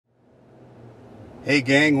Hey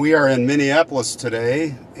gang, we are in Minneapolis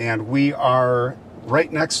today, and we are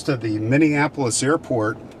right next to the Minneapolis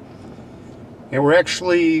airport, and we're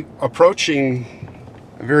actually approaching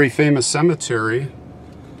a very famous cemetery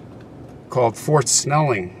called Fort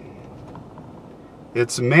Snelling.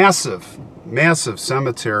 It's a massive, massive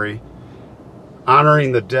cemetery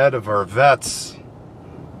honoring the dead of our vets,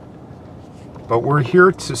 but we're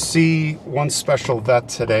here to see one special vet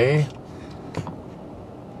today.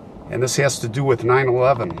 And this has to do with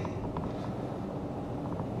 9/11.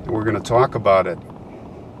 And we're going to talk about it.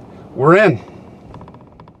 We're in.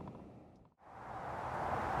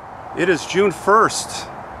 It is June 1st,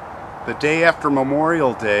 the day after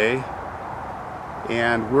Memorial Day.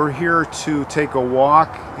 And we're here to take a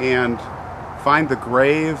walk and find the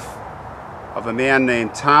grave of a man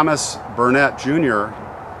named Thomas Burnett Jr.,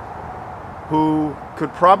 who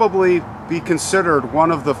could probably be considered one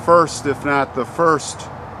of the first, if not the first,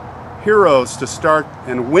 heroes to start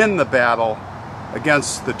and win the battle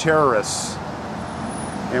against the terrorists.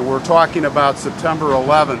 And we're talking about September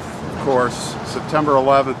 11th, of course, September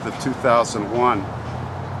 11th of 2001.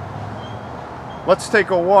 Let's take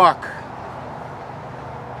a walk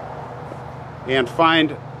and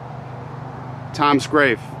find Tom's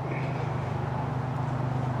grave.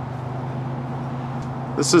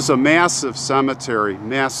 This is a massive cemetery,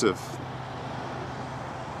 massive.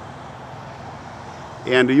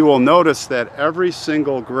 And you will notice that every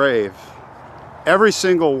single grave, every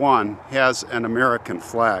single one has an American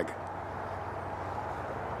flag.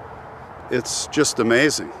 It's just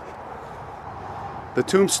amazing. The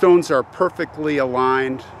tombstones are perfectly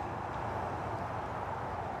aligned.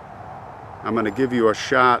 I'm going to give you a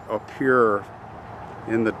shot up here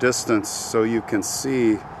in the distance so you can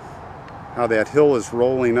see how that hill is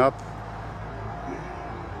rolling up.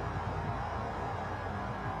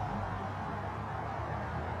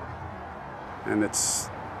 And it's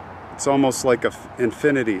almost like an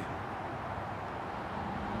infinity.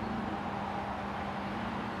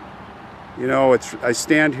 You know, I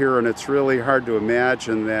stand here and it's really hard to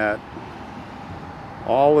imagine that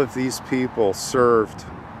all of these people served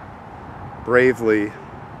bravely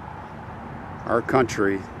our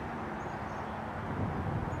country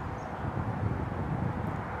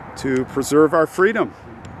to preserve our freedom.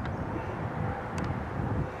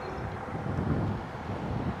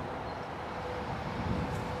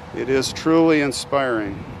 It is truly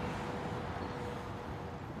inspiring.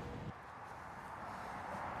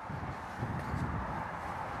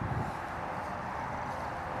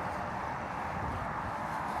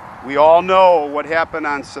 We all know what happened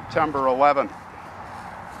on September 11th.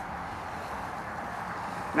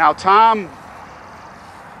 Now, Tom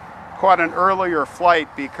caught an earlier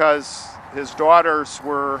flight because his daughters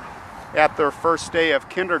were at their first day of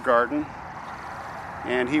kindergarten,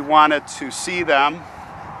 and he wanted to see them.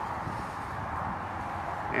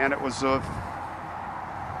 And it was the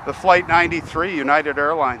Flight 93, United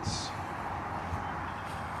Airlines.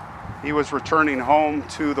 He was returning home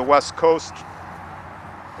to the West Coast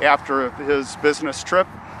after his business trip.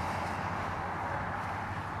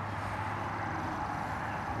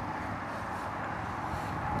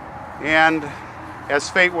 And as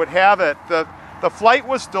fate would have it, the flight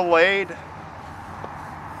was delayed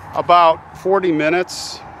about 40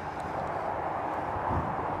 minutes.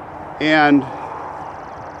 And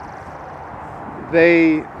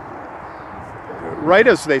right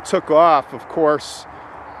as they took off, of course,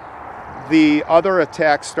 the other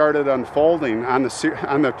attacks started unfolding on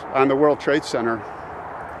the World Trade Center.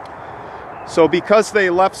 So because they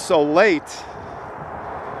left so late,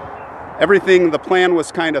 the plan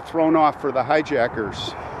was kind of thrown off for the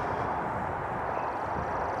hijackers.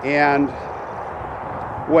 And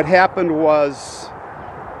what happened was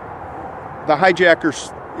the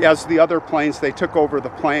hijackers, as the other planes, they took over the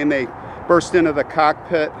plane, they burst into the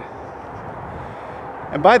cockpit.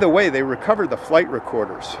 And by the way, they recovered the flight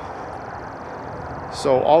recorders.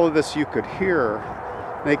 So all of this you could hear.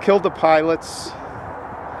 They killed the pilots,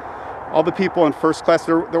 all the people in first class.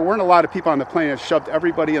 There weren't a lot of people on the plane. It shoved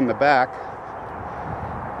everybody in the back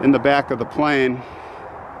of the plane.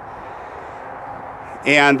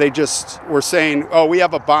 And they just were saying, oh, we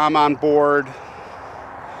have a bomb on board.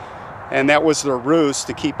 And that was their ruse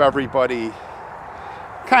to keep everybody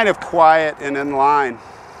kind of quiet and in line.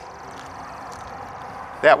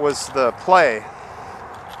 That was the play.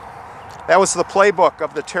 That was the playbook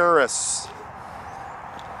of the terrorists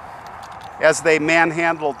as they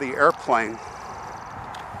manhandled the airplane.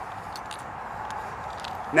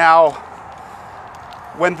 Now,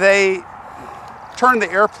 when they turned the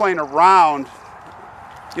airplane around,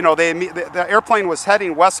 you know, the airplane was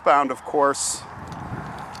heading westbound, of course,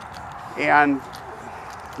 and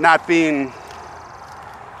not being,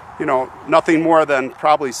 you know, nothing more than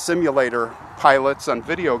probably simulator pilots on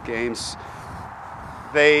video games,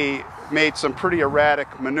 they made some pretty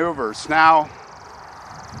erratic maneuvers. Now,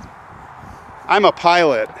 I'm a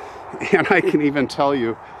pilot, and I can even tell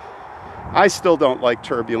you, I still don't like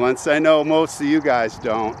turbulence. I know most of you guys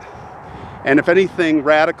don't. And if anything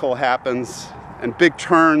radical happens, and big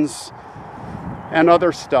turns, and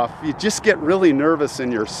other stuff, you just get really nervous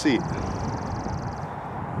in your seat.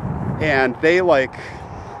 And they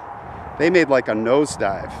made like a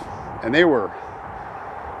nosedive, and they were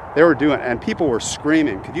doing, and people were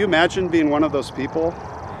screaming. Could you imagine being one of those people?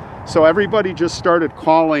 So everybody just started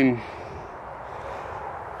calling.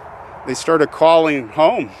 They started calling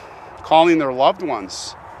home, calling their loved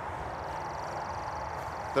ones.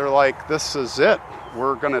 They're like, this is it.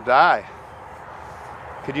 We're gonna die.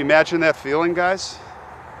 Could you imagine that feeling, guys?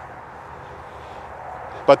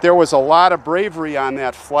 But there was a lot of bravery on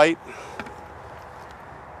that flight,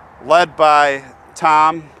 led by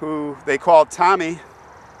Tom, who they called Tommy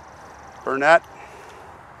Burnett.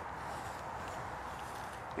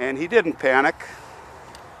 And he didn't panic.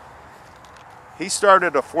 He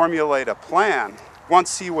started to formulate a plan.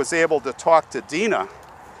 Once he was able to talk to Dina,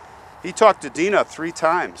 he talked to Dina 3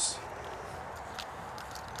 times.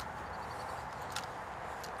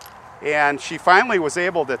 And she finally was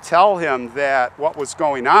able to tell him that what was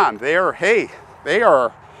going on. They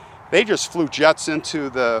just flew jets into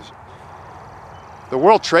the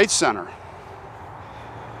World Trade Center.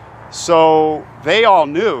 So they all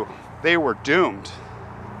knew they were doomed.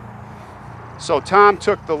 So Tom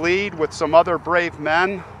took the lead with some other brave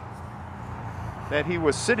men that he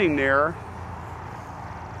was sitting near,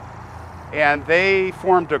 and they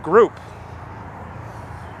formed a group.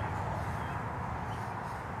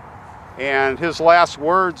 And his last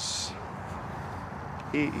words,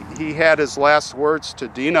 he had his last words to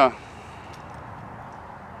Dina,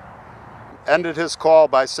 ended his call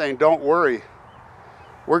by saying, "Don't worry,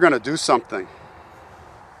 we're going to do something."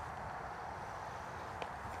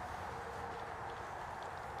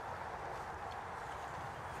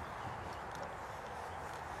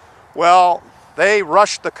 Well, they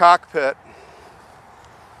rushed the cockpit.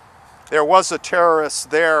 There was a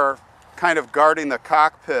terrorist there kind of guarding the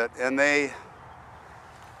cockpit, and they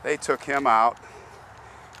took him out.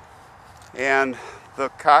 And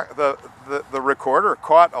the recorder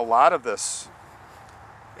caught a lot of this.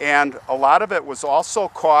 And a lot of it was also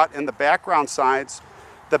caught in the background sides,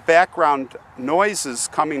 the background noises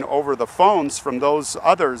coming over the phones from those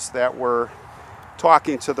others that were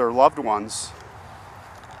talking to their loved ones.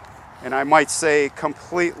 And I might say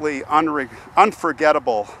completely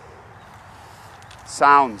unforgettable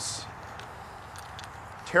sounds,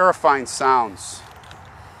 terrifying sounds.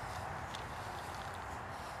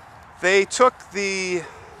 They took and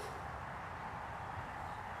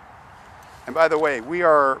by the way, we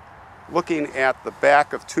are looking at the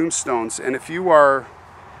back of tombstones, and if you are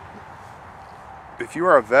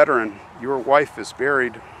a veteran, your wife is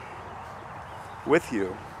buried with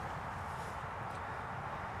you.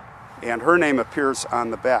 And her name appears on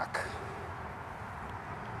the back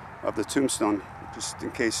of the tombstone, just in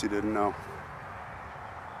case you didn't know.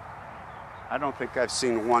 I don't think I've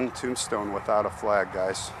seen one tombstone without a flag,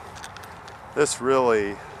 guys. This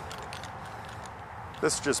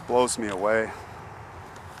just blows me away.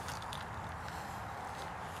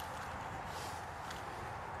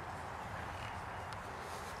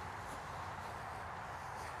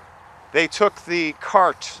 They took the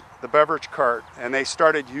cart, the beverage cart, and they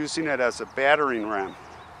started using it as a battering ram.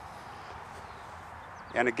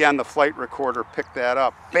 And again, the flight recorder picked that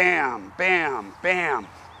up. Bam, bam, bam.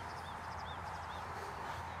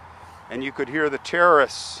 And you could hear the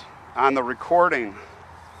terrorists on the recording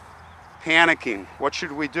panicking. What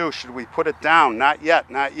should we do? Should we put it down? Not yet,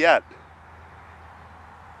 not yet.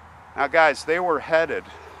 Now guys, they were headed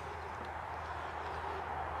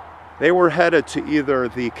to either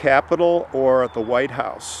the Capitol or the White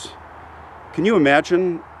House. Can you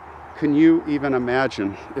imagine? Can you even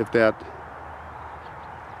imagine if that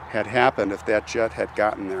had happened, if that jet had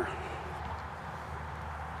gotten there?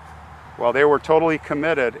 Well, they were totally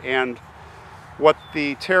committed, and what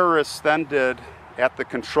the terrorists then did at the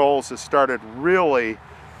controls is started really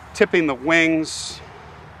tipping the wings,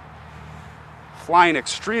 flying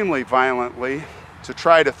extremely violently to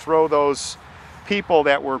try to throw those people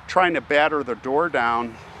that were trying to batter the door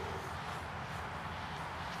down,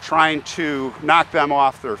 trying to knock them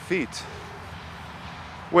off their feet,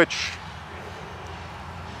 which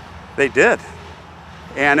they did.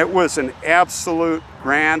 And it was an absolute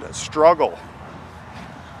grand struggle.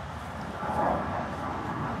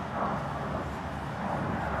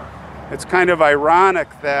 It's kind of ironic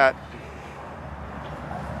that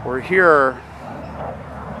we're here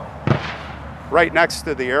right next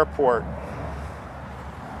to the airport.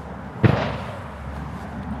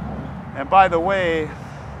 And by the way,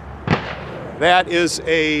 that is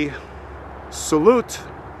a salute.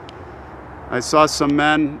 I saw some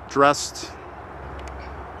men dressed.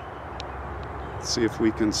 Let's see if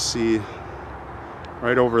we can see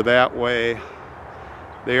right over that way.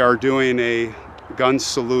 They are doing a gun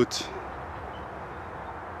salute.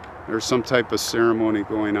 There's some type of ceremony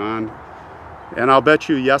going on. And I'll bet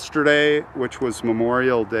you yesterday, which was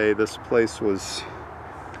Memorial Day, this place was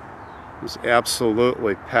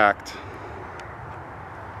absolutely packed.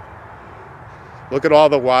 Look at all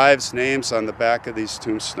the wives' names on the back of these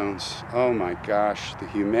tombstones. Oh my gosh, the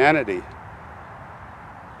humanity.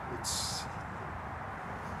 It's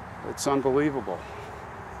unbelievable.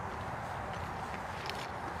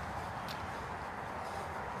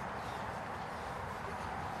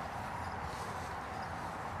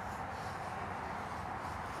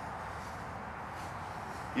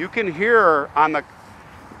 You can hear on the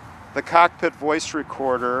cockpit voice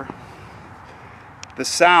recorder the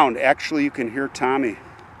sound. Actually, you can hear Tommy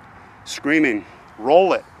screaming,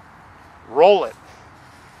 "Roll it, roll it,"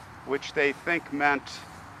 which they think meant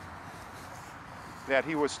that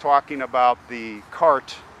he was talking about the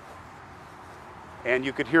cart. And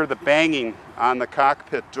you could hear the banging on the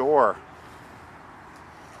cockpit door.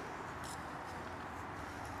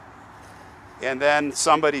 And then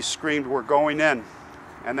somebody screamed, "We're going in."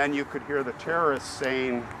 And then you could hear the terrorists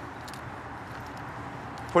saying,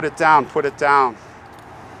 "Put it down, put it down."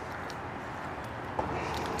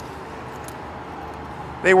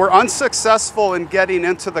 They were unsuccessful in getting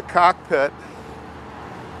into the cockpit,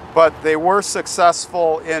 but they were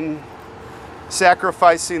successful in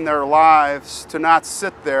sacrificing their lives to not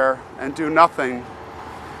sit there and do nothing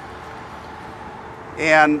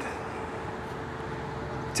and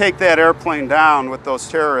take that airplane down with those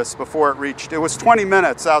terrorists before it reached. It was 20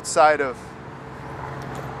 minutes outside of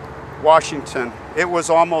Washington. It was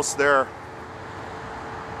almost there.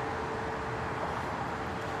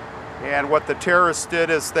 And what the terrorists did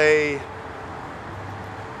is they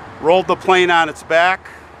rolled the plane on its back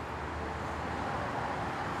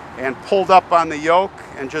and pulled up on the yoke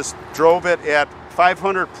and just drove it at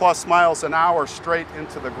 500 plus miles an hour straight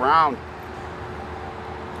into the ground.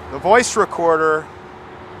 The voice recorder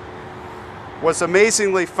was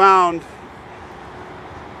amazingly found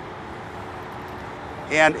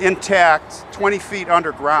and intact 20 feet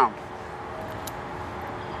underground.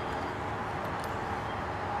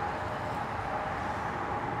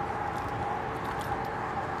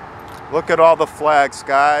 Look at all the flags,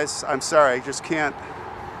 guys. I'm sorry, I just can't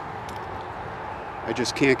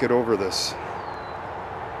get over this.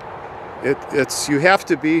 It's you have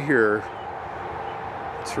to be here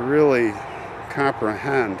to really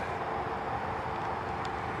comprehend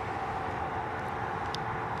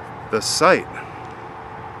the sight.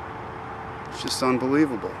 It's just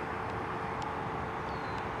unbelievable.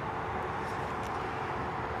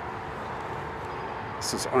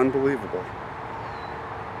 This is unbelievable.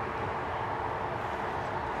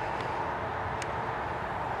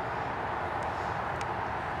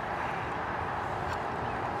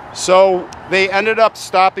 So they ended up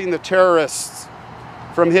stopping the terrorists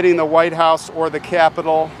from hitting the White House or the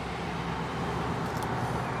Capitol,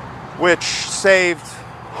 which saved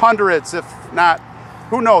hundreds, if not,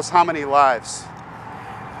 who knows how many lives.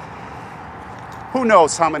 Who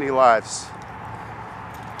knows how many lives.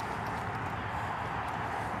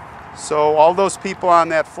 So all those people on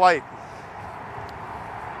that flight,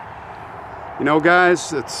 you know,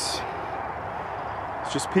 guys, it's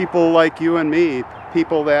just people like you and me,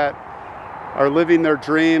 people that are living their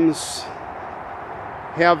dreams,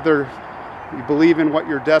 you believe in what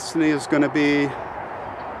your destiny is going to be,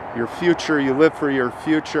 your future, you live for your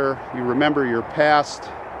future, you remember your past,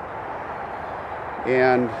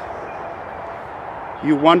 and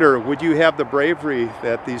you wonder, would you have the bravery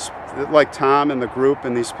that these, like Tom and the group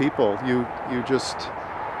and these people, you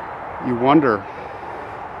wonder.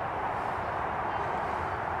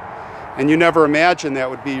 And you never imagine that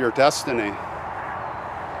would be your destiny.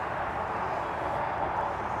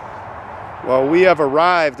 Well, we have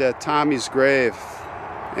arrived at Tommy's grave,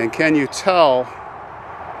 and can you tell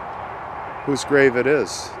whose grave it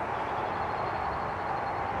is?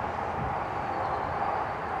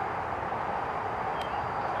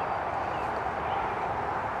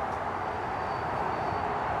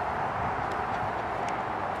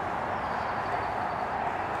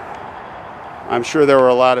 I'm sure there were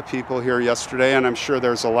a lot of people here yesterday, and I'm sure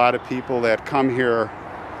there's a lot of people that come here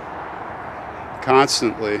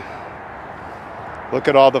constantly. Look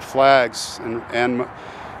at all the flags and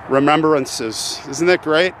remembrances. Isn't that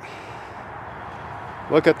great?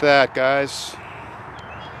 Look at that, guys.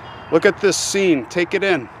 Look at this scene. Take it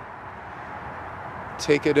in.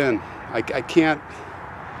 Take it in. I can't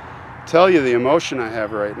tell you the emotion I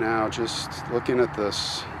have right now just looking at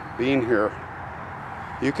this, being here.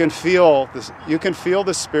 You can feel this. You can feel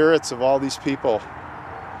the spirits of all these people.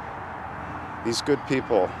 These good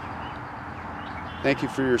people. Thank you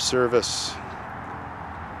for your service.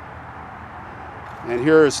 And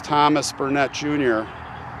here is Thomas Burnett Jr.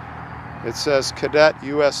 It says Cadet,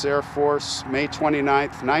 U.S. Air Force, May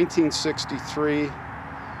 29th, 1963,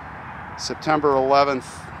 September 11th,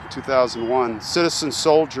 2001. Citizen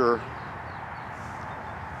soldier,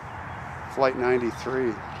 Flight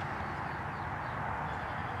 93.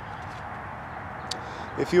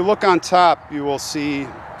 If you look on top, you will see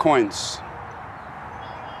coins.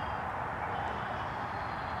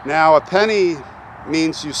 Now, a penny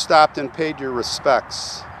means you stopped and paid your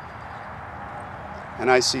respects. And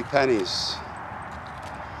I see pennies.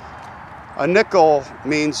 A nickel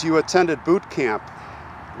means you attended boot camp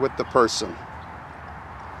with the person.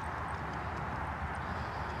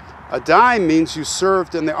 A dime means you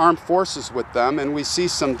served in the armed forces with them, and we see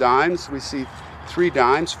some dimes. We see 3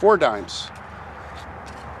 dimes, 4 dimes.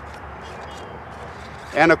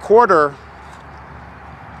 And a quarter,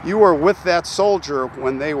 you were with that soldier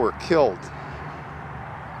when they were killed.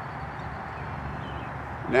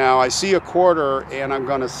 Now, I see a quarter, and I'm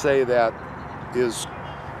going to say that is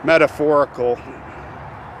metaphorical.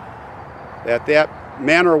 That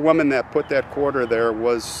man or woman that put that quarter there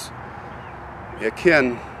was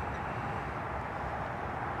akin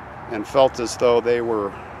and felt as though they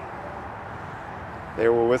were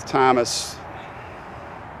with Thomas.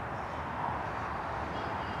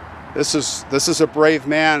 This is a brave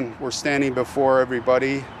man we're standing before,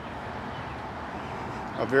 everybody.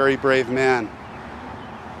 A very brave man.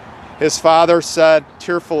 His father said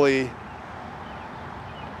tearfully,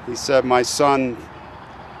 he said, "My son,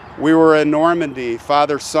 we were in Normandy,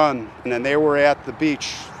 father, son, and then they were at the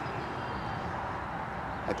beach.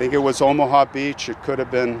 I think it was Omaha Beach, it could have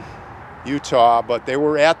been Utah, but they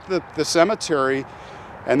were at the cemetery,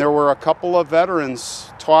 and there were a couple of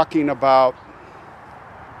veterans talking about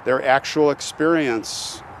their actual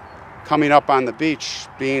experience coming up on the beach,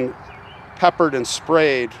 being peppered and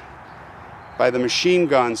sprayed by the machine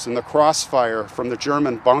guns and the crossfire from the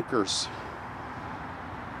German bunkers."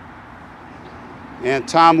 And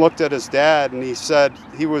Tom looked at his dad, and he said,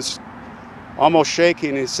 he was almost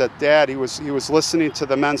shaking. He said, "Dad," he was listening to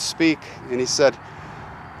the men speak, and he said,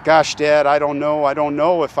 "Gosh, Dad, I don't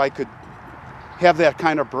know if I could have that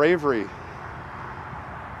kind of bravery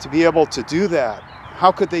to be able to do that.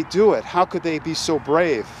 How could they do it? How could they be so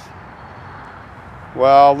brave?"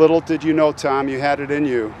 Well, little did you know, Tom, you had it in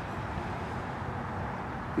you.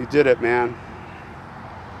 You did it, man.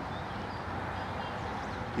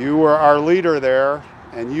 You were our leader there,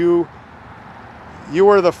 and you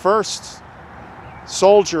were the first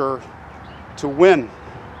soldier to win.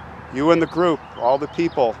 You and the group, all the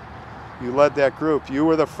people, you led that group. You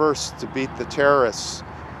were the first to beat the terrorists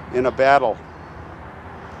in a battle.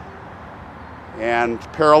 And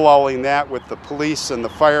paralleling that with the police and the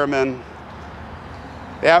firemen,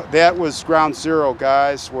 that was ground zero,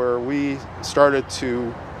 guys, where we started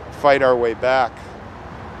to fight our way back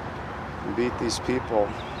and beat these people.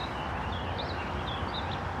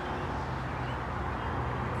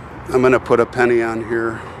 I'm going to put a penny on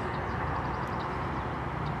here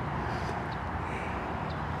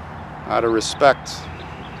out of respect.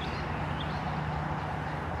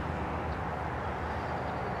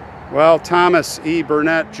 Well, Thomas E.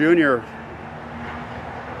 Burnett Jr.,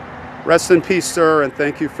 rest in peace, sir, and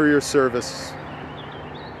thank you for your service.